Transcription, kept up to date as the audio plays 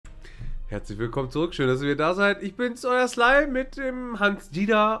Herzlich willkommen zurück, schön, dass ihr wieder da seid. Ich bin's, euer Sly mit dem Hans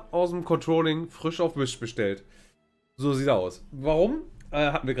Dieter aus dem Controlling, frisch auf Wish bestellt. So sieht er aus. Warum?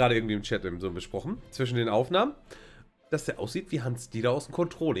 Hatten wir gerade irgendwie im Chat so besprochen, zwischen den Aufnahmen, dass der aussieht wie Hans Dieter aus dem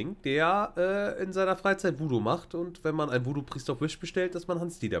Controlling, der in seiner Freizeit Voodoo macht und wenn man einen Voodoo-Priester auf Wish bestellt, dass man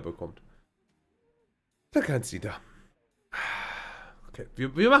Hans Dieter bekommt. Danke, Hans Dieter. Okay,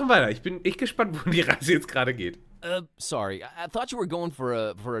 wir machen weiter. Ich bin echt gespannt, wo die Reise jetzt gerade geht. Sorry. I thought you were going for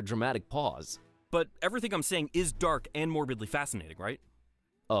a dramatic pause. But everything I'm saying is dark and morbidly fascinating, right?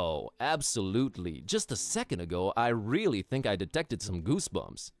 Oh, absolutely. Just a second ago, I really think I detected some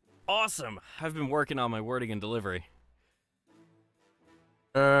goosebumps. Awesome! I've been working on my wording and delivery.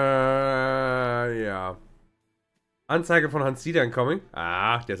 Ja. Anzeige von Hans Dieter incoming.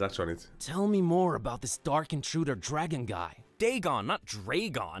 Ah, der sagt schon jetzt. Tell me more about this dark intruder dragon guy. Dagon, not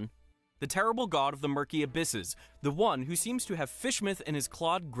Dragon. The terrible god of the murky abysses. The one who seems to have Fishmouth in his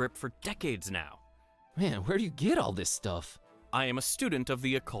clawed grip for decades now. Man, where do you get all this stuff? I am a student of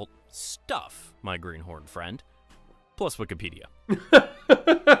the occult stuff, my greenhorn friend. Plus Wikipedia.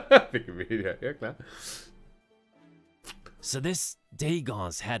 Wikipedia, ja klar. So this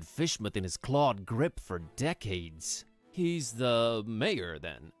Dagon's had Fishmouth in his clawed grip for decades. He's the mayor,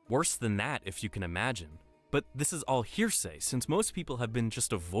 then. Worse than that, if you can imagine. But this is all hearsay, since most people have been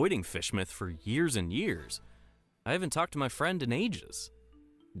just avoiding Fishmouth for years and years. I haven't talked to my friend in ages.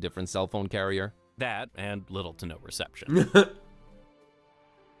 Different cell phone carrier? That, and little to no reception.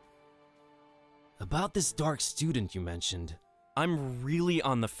 About this dark student you mentioned. I'm really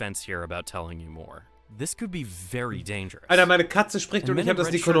on the fence here about telling you more. This could be very dangerous. Alter, meine Katze spricht und ich habe das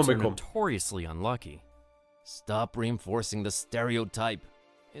Necronomicon. Notoriously unlucky. Stop reinforcing the stereotype.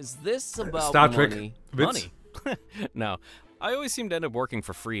 Is this about Star Trek money? Witz? Money? No, I always seem to end up working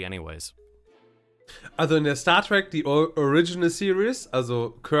for free anyways. Also in der Star Trek, die Original Series,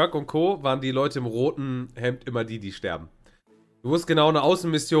 also Kirk und Co., waren die Leute im roten Hemd immer die sterben. Du wusstest genau, eine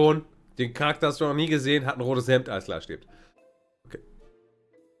Außenmission, den Charakter hast du noch nie gesehen, hat ein rotes Hemd, alles klar, stirbt. Okay.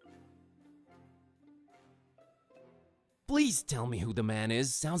 Please tell me who the man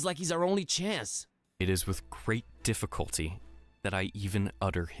is. Sounds like he's our only chance. It is with great difficulty that I even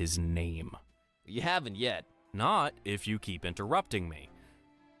utter his name. You haven't yet. Not if you keep interrupting me.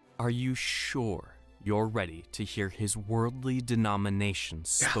 Are you sure you're ready to hear his worldly denomination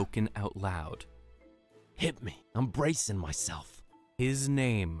spoken out loud? Hit me. I'm bracing myself. His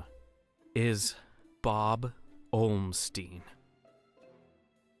name is Bob Olmstein.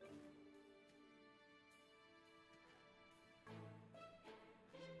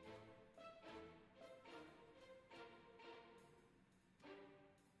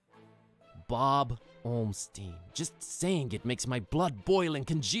 Bob Olmstein. Just saying it makes my blood boil and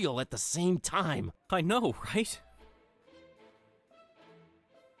congeal at the same time. I know, right?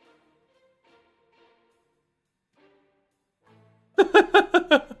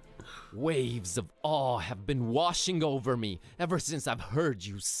 Waves of awe have been washing over me ever since I've heard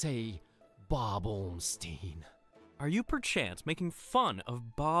you say Bob Olmstein. Are you perchance making fun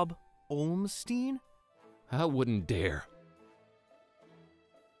of Bob Olmstein? I wouldn't dare.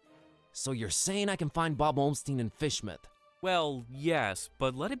 So you're saying I can find Bob Olmstein in Fishmouth? Well, yes,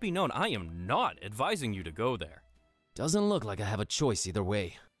 but let it be known I am not advising you to go there. Doesn't look like I have a choice either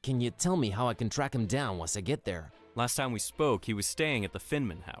way. Can you tell me how I can track him down once I get there? Last time we spoke, he was staying at the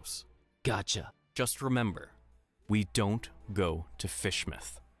Finman house. Gotcha. Just remember, we don't go to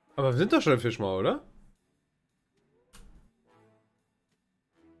Fishmouth. Aber wir sind doch schon in Fischmaul, oder?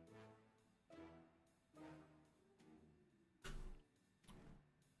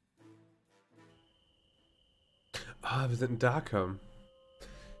 Ah, wir sind in Darkham.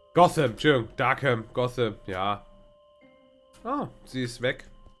 Gotham, Entschuldigung. Darkham, Gotham, ja. Ah, sie ist weg.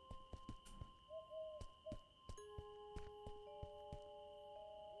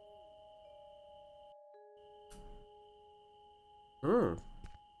 Hm.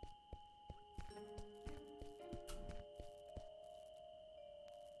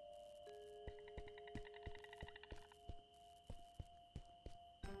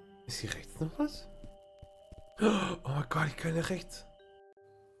 Ist hier rechts noch was? Oh mein Gott, ich kann ja rechts.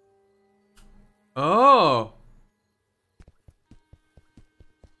 Oh.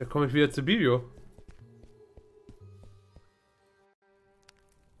 Da komme ich wieder zu Video.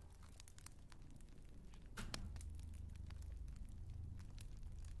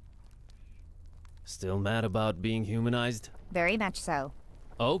 Still mad about being humanized? Very much so.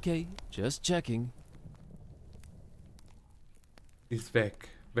 Okay, just checking. Ist weg,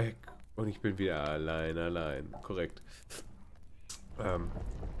 weg. Und ich bin wieder allein. Korrekt.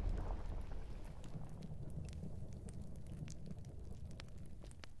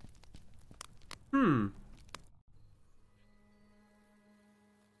 Hm.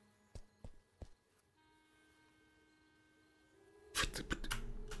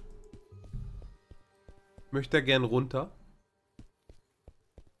 Möchte er gern runter?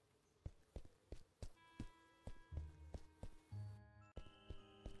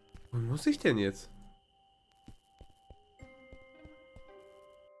 Wo muss ich denn jetzt?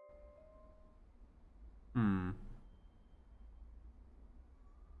 Hm.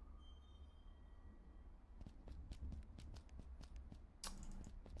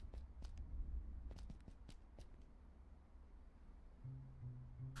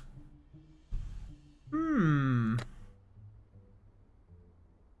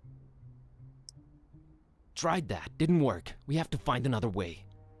 Tried that, didn't work. We have to find another way.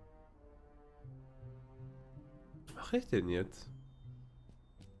 Was mache ich denn jetzt?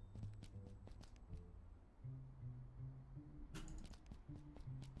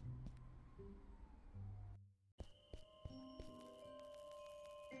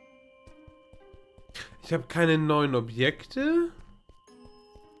 Ich habe keine neuen Objekte.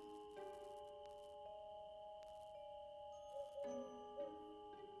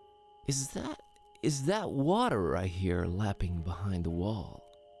 Is that water I hear lapping behind the wall?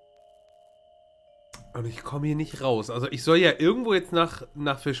 Und ich komme hier nicht raus. Also ich soll ja irgendwo jetzt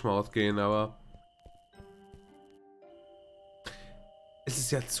nach Fischmaus gehen, aber... Es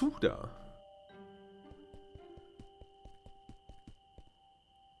ist ja zu da.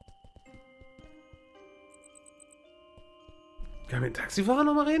 Kann mit dem Taxifahrer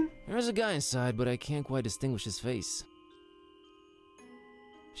nochmal reden? There's a guy inside, but I can't quite distinguish his face.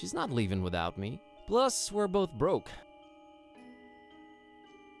 She's not leaving without me. Plus, we're both broke.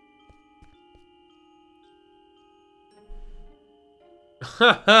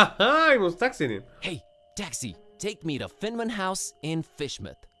 Hahaha, ich muss Taxi nehmen. Hey, taxi, take me to Finman House in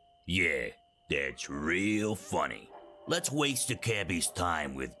Fishmouth. Yeah, that's real funny. Let's waste the cabbie's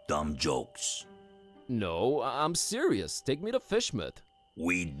time with dumb jokes. No, I'm serious. Take me to Fishmouth.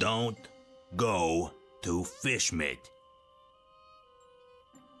 We don't go to Fishmit.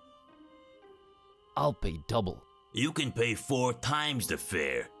 I'll pay double. You can pay 4 times the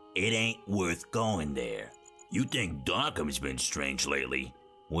fare. It ain't worth going there. You think Darkham's been strange lately?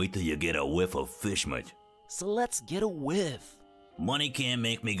 Wait till you get a whiff of Fishmit. So let's get a whiff. Money can't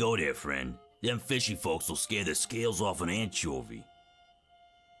make me go there, friend. Them fishy folks will scare the scales off an anchovy.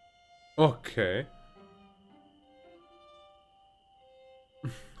 Okay.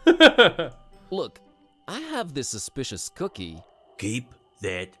 Look, I have this suspicious cookie. Keep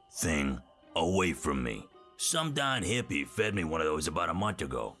that thing away from me. Some darn hippie fed me one of those about a month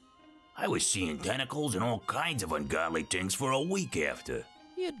ago. I was seeing tentacles and all kinds of ungodly things for a week after.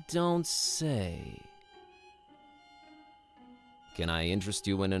 You don't say. Can I interest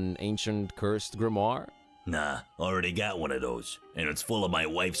you in an ancient cursed grimoire? Nah, already got one of those, and it's full of my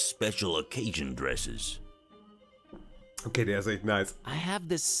wife's special occasion dresses. Okay, der ist echt nice. I have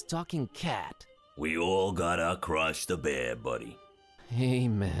this talking cat. We all got our cross to bear, buddy.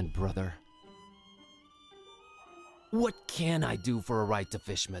 Amen, brother. What can I do for a ride to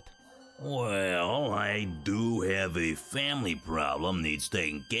Fishmouth? Well, I do have a family problem needs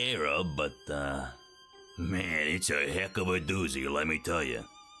taken care of, but, man, it's a heck of a doozy, let me tell you.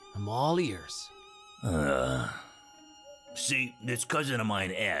 I'm all ears. See, this cousin of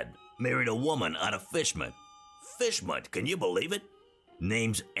mine, Ed, married a woman out of Fishmouth. Fishmouth, can you believe it?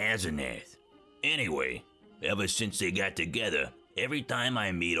 Name's Asenath. Anyway, ever since they got together, every time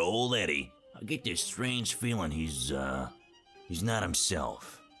I meet old Eddie, I get this strange feeling he's not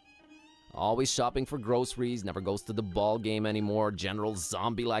himself. Always shopping for groceries, never goes to the ball game anymore, general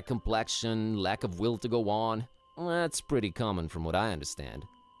zombie-like complexion, lack of will to go on. That's pretty common from what I understand.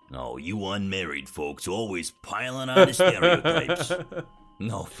 Oh, you unmarried folks always piling on the stereotypes.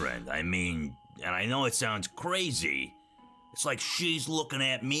 No, friend, I mean, and I know it sounds crazy. It's like she's looking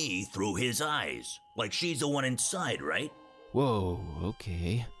at me through his eyes. Like she's the one inside, right? Whoa,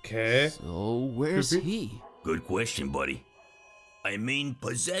 okay. Okay. So, where's he? Good question, buddy. I mean,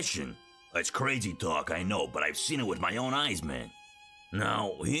 possession. That's crazy talk, I know, but I've seen it with my own eyes, man.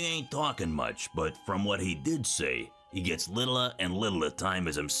 Now, he ain't talking much, but from what he did say, he gets littler and littler time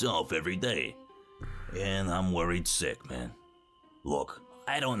as himself every day. And I'm worried sick, man. Look,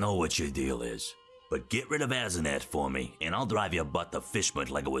 I don't know what your deal is, but get rid of Asenath for me, and I'll drive your butt to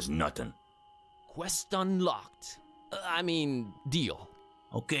Fishmouth like it was nothing. Quest unlocked. I mean, deal.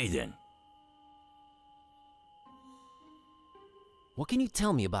 Okay then. What can you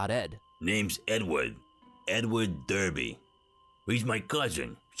tell me about Ed? Name's Edward. Edward Derby. He's my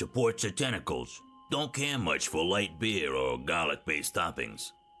cousin. Supports the tentacles. Don't care much for light beer or garlic-based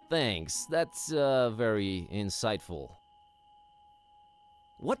toppings. thanks. That's very insightful.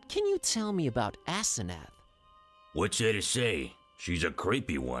 What can you tell me about Asenath? What's there to say? She's a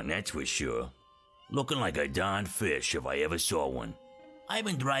creepy one, that's for sure. Looking like a darn fish if I ever saw one. I've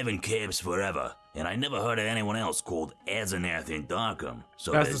been driving cabs forever, and I never heard of anyone else called Asenath in Darkham.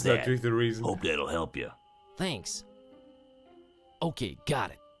 So Das there's ist that. natürlich der Reason. Hope that'll help you. Thanks. Okay,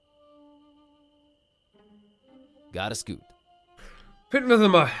 got it. Gotta scoot. Finden wir sie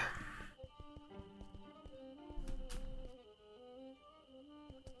mal.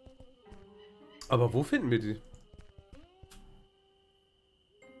 Aber wo finden wir die?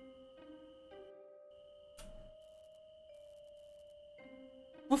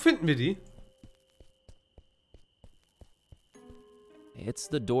 Wo finden wir die? It's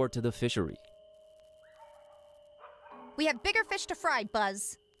the door to the fishery. We have bigger fish to fry,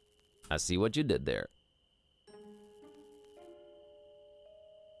 Buzz. I see what you did there.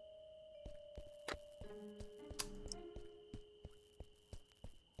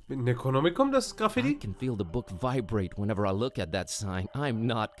 Mit Necronomicon, das I Graffiti? can feel the book vibrate whenever I look at that sign. I'm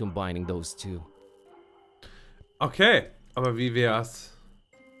not combining those two. Okay, aber wie wär's?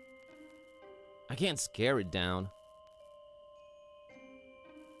 I can't scare it down.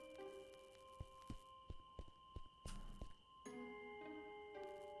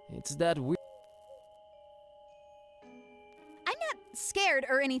 It's that weird. I'm not scared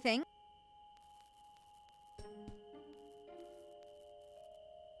or anything.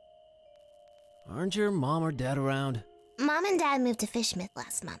 Aren't your mom or dad around? Mom and Dad moved to Fishmith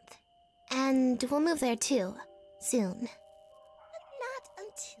last month. And we'll move there too, soon. But not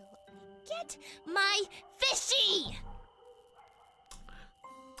until I get my fishy!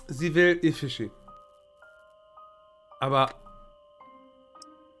 Sie will ihr Fischi. Aber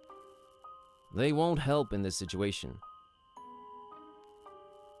They won't help in this situation.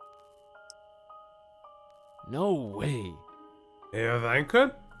 No way. ja, sein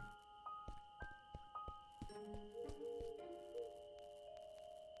können?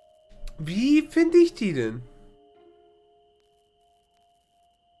 Wie finde ich die denn?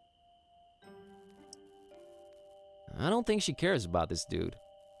 I don't think she cares about this dude.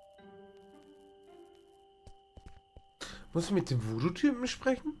 Muss ich mit dem Voodoo-Typen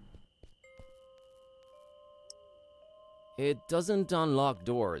sprechen? It doesn't unlock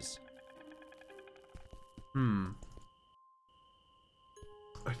doors.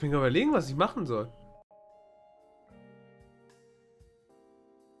 Ich bin überlegen, was ich machen soll.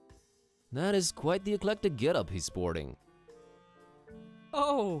 That is quite the eclectic getup he's sporting.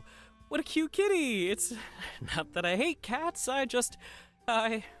 Oh, what a cute kitty. It's not that I hate cats, I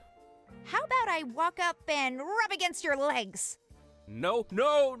How about I walk up and rub against your legs? No,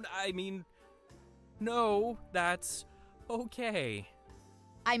 I mean, no, that's okay.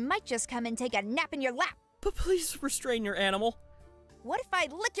 I might just come and take a nap in your lap. But please restrain your animal. What if I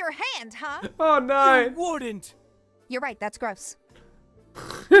lick your hand, huh? Oh nein! You wouldn't. You're right, that's gross.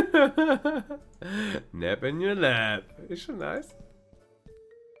 Nap in your lap. Ist schon nice.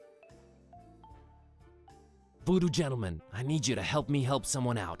 Voodoo gentleman, I need you to help me help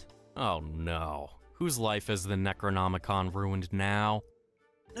someone out. Oh no. Whose life has the Necronomicon ruined now?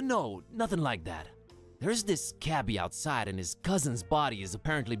 No, nothing like that. There's this cabbie outside and his cousin's body is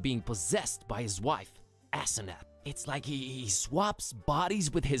apparently being possessed by his wife, Asenath. It's like he swaps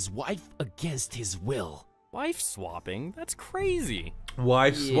bodies with his wife against his will. Wife swapping? That's crazy.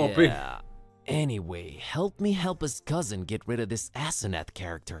 Wife swapping. Yeah. Anyway, help me help his cousin get rid of this Asenath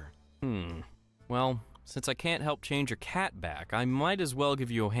character. Well, since I can't help change your cat back, I might as well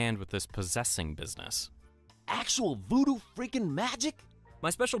give you a hand with this possessing business. Actual voodoo freaking magic? My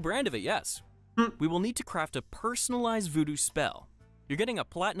special brand of it, yes. We will need to craft a personalized voodoo spell. You're getting a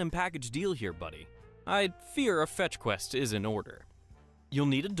platinum package deal here, buddy. I fear a fetch quest is in order. You'll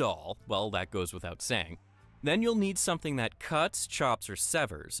need a doll, well, that goes without saying. Then you'll need something that cuts, chops, or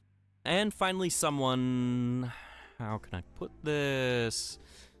severs. And finally someone... how can I put this?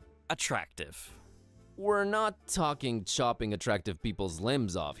 Attractive. We're not talking chopping attractive people's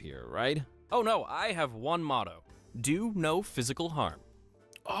limbs off here, right? Oh no, I have one motto. Do no physical harm.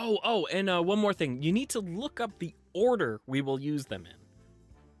 Oh, and one more thing. You need to look up the order we will use them in.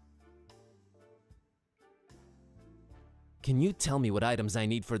 Can you tell me what items I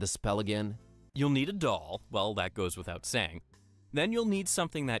need for the spell again? You'll need a doll, well, that goes without saying. Then you'll need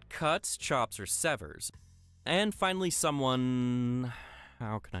something that cuts, chops, or severs. And finally someone...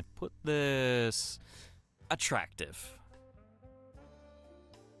 how can I put this? Attractive.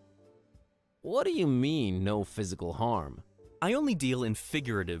 What do you mean, no physical harm? I only deal in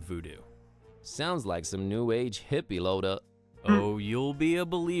figurative voodoo. Sounds like some new age hippie load up. Oh, you'll be a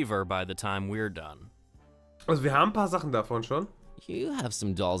believer by the time we're done. Also wir haben ein paar Sachen davon schon. You have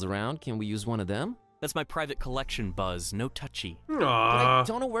some dolls around. Can we use one of them? That's my private collection, Buzz. No touchy. But I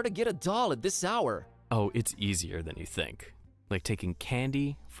don't know where to get a doll at this hour. Oh, it's easier than you think. Like taking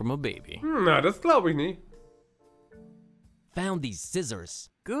candy from a baby. Na, das glaube ich nicht. Found these scissors.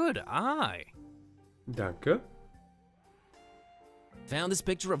 Good eye. Danke. Found this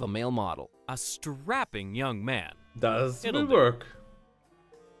picture of a male model. A strapping young man. Das It'll will do. work.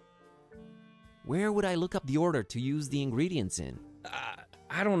 Where would I look up the order to use the ingredients in?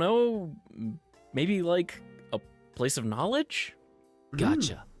 I don't know. Maybe like a place of knowledge?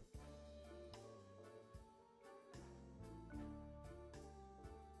 Gotcha.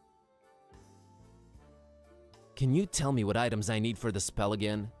 Can you tell me what items I need for the spell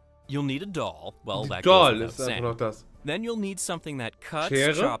again? You'll need a doll. Well, that Doll goes ist without einfach saying. noch das. Then you'll need something that cuts,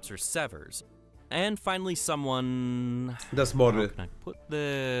 Schere? chops, or severs. And finally someone... Das How Model. can I put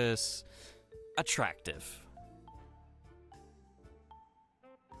this? Attractive.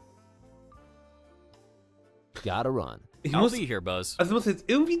 Gotta run. Ich I'll muss, be here, Buzz. also muss jetzt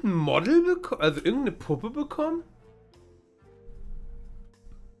irgendwie ein Model bekommen, also irgendeine Puppe bekommen?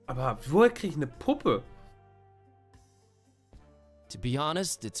 Aber woher kriege ich eine Puppe? To be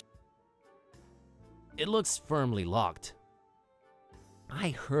honest, it looks firmly locked. I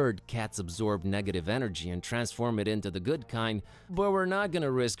heard cats absorb negative energy and transform it into the good kind, but we're not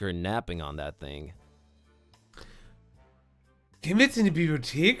gonna risk her napping on that thing. Gehen wir jetzt in die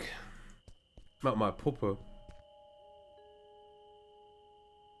Bibliothek? Mach mal Puppe.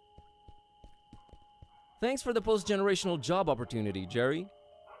 Thanks for the post-generational job opportunity, Jerry.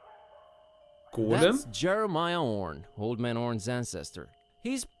 Golem? That's Jeremiah Orn, Old Man Orn's ancestor.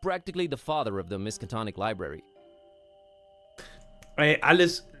 He's practically the father of the Miskatonic Library. Ey,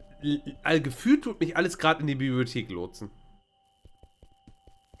 alles, gefühlt tut mich alles gerade in die Bibliothek lotsen.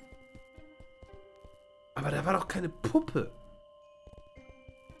 Aber da war doch keine Puppe.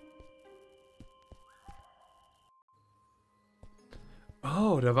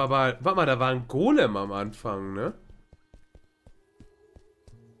 Oh, da war aber, warte mal, da war ein Golem am Anfang, ne?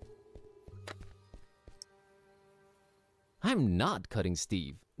 I'm not cutting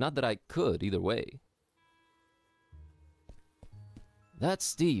Steve. Not that I could either way. That's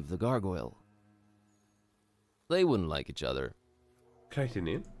Steve, the gargoyle. They wouldn't like each other. Kann ich den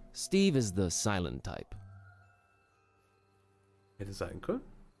nehmen? Steve is the silent type. Hätte sein können.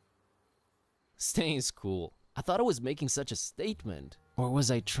 Staying's cool. I thought I was making such a statement. Or was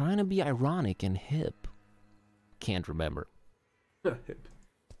I trying to be ironic and hip? Can't remember. Hip.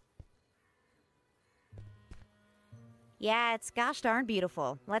 Yeah, it's gosh darn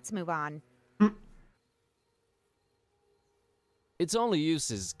beautiful. Let's move on. Its only use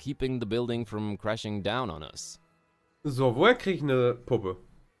is keeping the building from crashing down on us. So, woher kriege ich eine Puppe?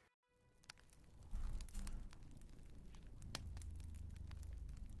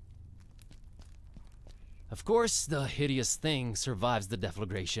 Of course, the hideous thing survives the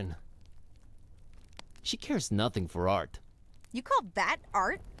deflagration. She cares nothing for art. You call that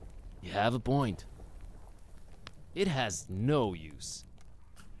art? You have a point. It has no use.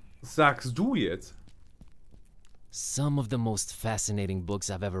 Sagst du jetzt? Some of the most fascinating books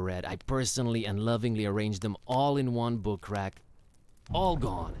I've ever read, I personally and lovingly arranged them all in one book rack. All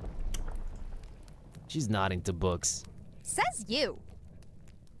gone. She's not into books. Says you.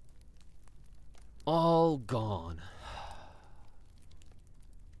 All gone.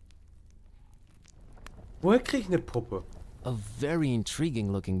 Woher kriege ich eine Puppe? A very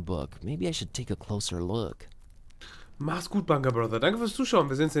intriguing looking book. Maybe I should take a closer look. Mach's gut, Bunker Brother. Danke fürs Zuschauen.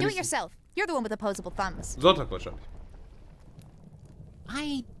 Wir sehen uns Do it nächsten yourself. You're the one with opposable thumbs. Sonntag wahrscheinlich.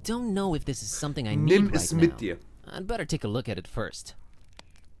 I don't know if this is something I Nimm need es right mit now. dir. I'd better take a look at it first.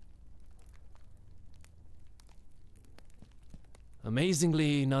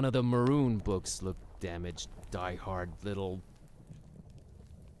 Amazingly, none of the maroon books look damaged. Die-hard little...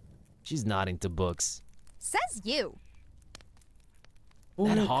 She's not into books. Says you. That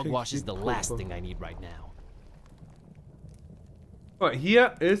Woher krieg ich hogwash die is the last Puppe? thing I need right now. Oh,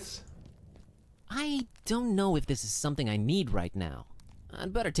 hier ist... I don't know if this is something I need right now.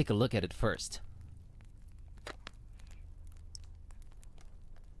 I'd better take a look at it first.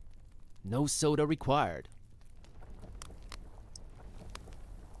 No soda required.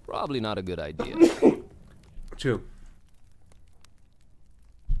 Probably not a good idea. Tschö.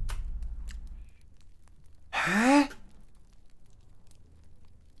 Hä?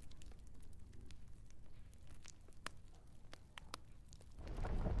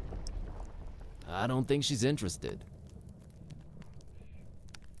 I don't think she's interested.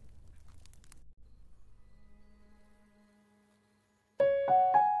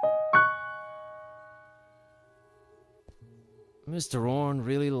 Mr. Orn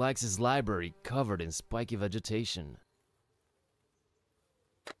really likes his library covered in spiky vegetation.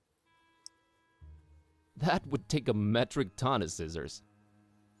 That would take a metric ton of scissors.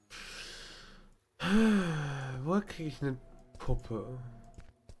 Wo kriege ich eine Puppe?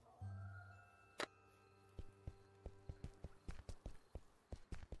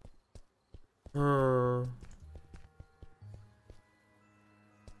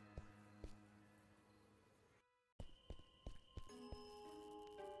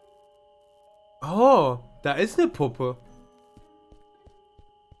 Oh, da ist eine Puppe.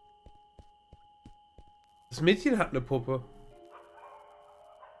 Das Mädchen hat eine Puppe.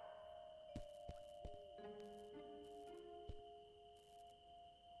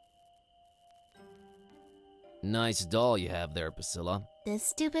 Nice doll you have there, Priscilla. This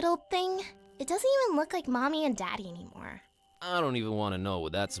stupid old thing? It doesn't even look like Mommy and Daddy anymore. I don't even want to know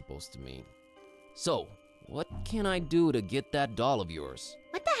what that's supposed to mean. So, what can I do to get that doll of yours?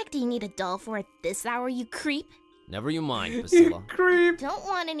 What the heck do you need a doll for at this hour, you creep? Never you mind, Priscilla. You creep. Don't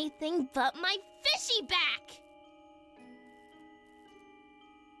want anything but my fishy back!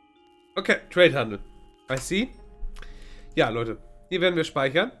 Okay, Tradehandel. I see. Ja, Leute, hier werden wir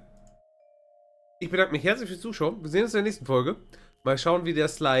speichern. Ich bedanke mich herzlich fürs Zuschauen. Wir sehen uns in der nächsten Folge. Mal schauen, wie der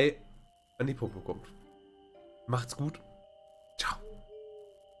Sly an die Puppe kommt. Macht's gut.